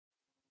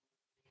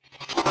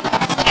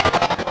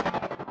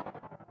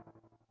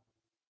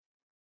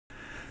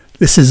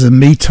This is a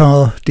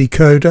METAR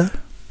decoder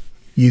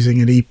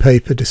using an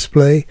e-paper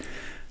display.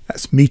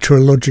 That's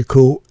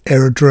Meteorological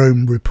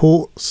Aerodrome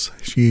Reports.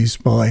 It's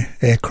used by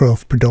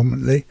aircraft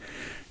predominantly.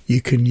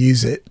 You can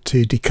use it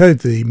to decode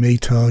the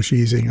METARs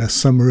using a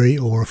summary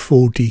or a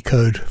full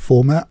decode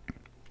format.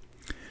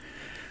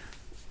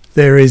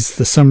 There is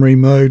the summary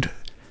mode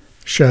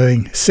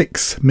showing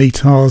 6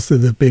 METARs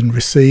that have been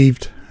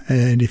received,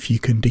 and if you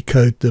can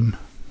decode them,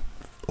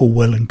 all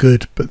well and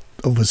good, but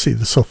obviously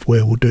the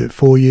software will do it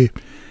for you.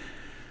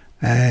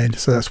 And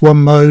so that's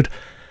one mode.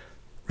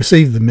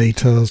 Receive the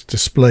METARs,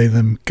 display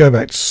them, go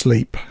back to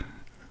sleep,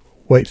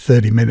 wait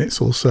 30 minutes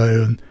or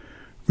so and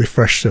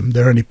refresh them.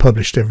 They're only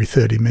published every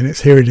 30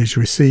 minutes. Here it is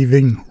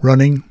receiving,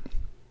 running.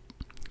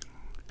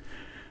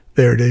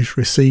 There it is,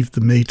 received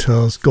the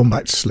METARs, gone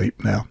back to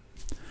sleep now.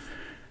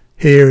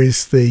 Here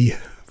is the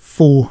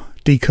full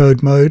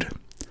decode mode.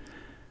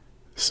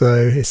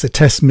 So it's a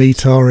test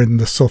METAR in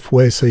the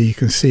software, so you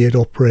can see it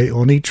operate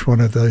on each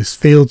one of those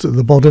fields at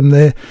the bottom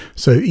there.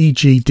 So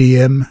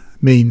EGDM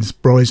means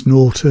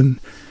Bryce-Norton,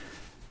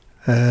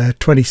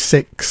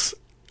 26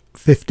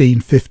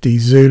 1550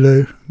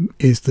 Zulu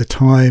is the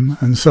time,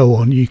 and so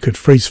on. You could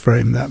freeze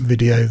frame that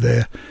video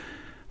there,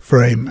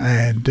 frame,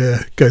 and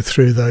go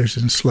through those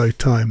in slow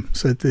time.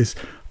 So there's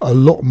a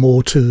lot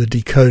more to the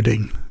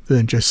decoding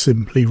than just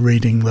simply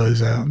reading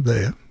those out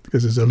there,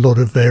 because there's a lot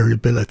of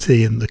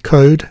variability in the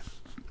code.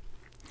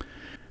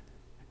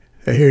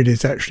 Here it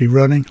is actually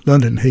running.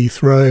 London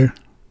Heathrow,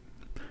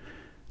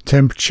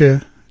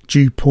 temperature,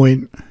 dew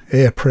point,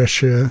 air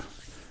pressure,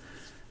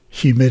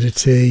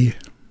 humidity.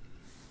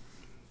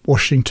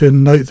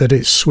 Washington, note that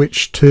it's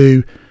switched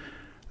to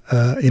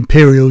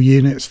imperial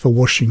units for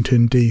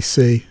Washington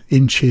DC,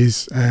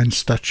 inches and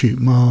statute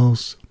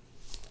miles.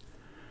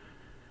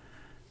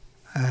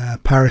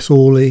 Paris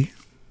Orly,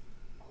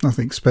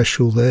 nothing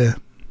special there.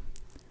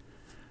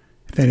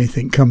 If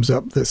anything comes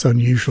up that's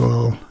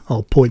unusual,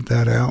 I'll point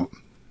that out.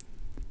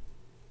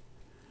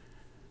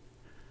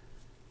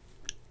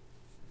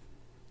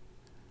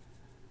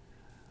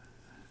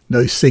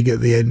 NOSIG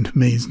at the end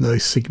means no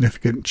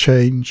significant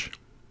change.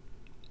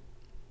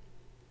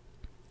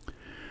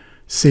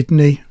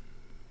 Sydney,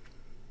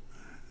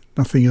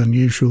 nothing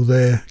unusual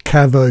there.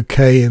 CAV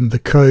OK, and the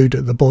code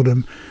at the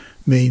bottom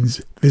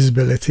means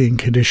visibility and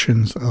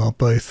conditions are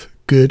both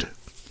good.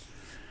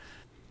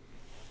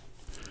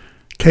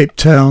 Cape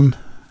Town,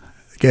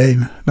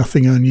 again,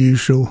 nothing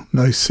unusual,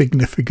 no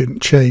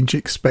significant change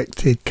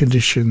expected.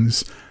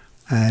 Conditions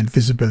and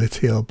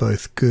visibility are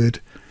both good.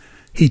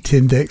 Heat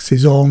index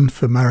is on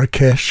for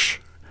Marrakesh,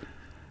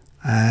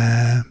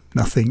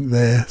 nothing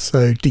there.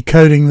 So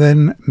decoding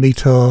then,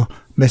 METAR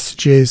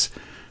messages,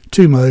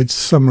 2 modes,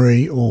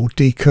 summary or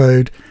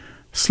decode.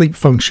 Sleep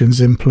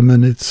functions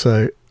implemented,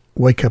 so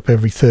wake up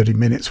every 30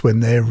 minutes when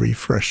they're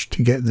refreshed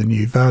to get the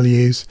new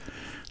values.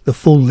 The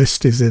full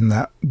list is in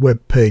that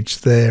web page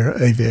there,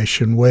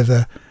 aviation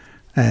weather,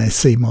 and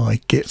see my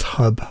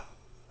GitHub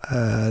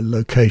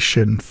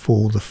location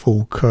for the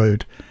full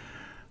code.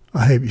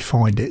 I hope you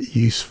find it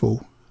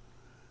useful.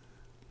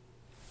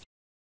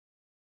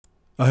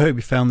 I hope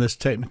you found this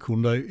technical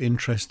note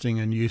interesting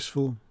and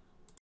useful.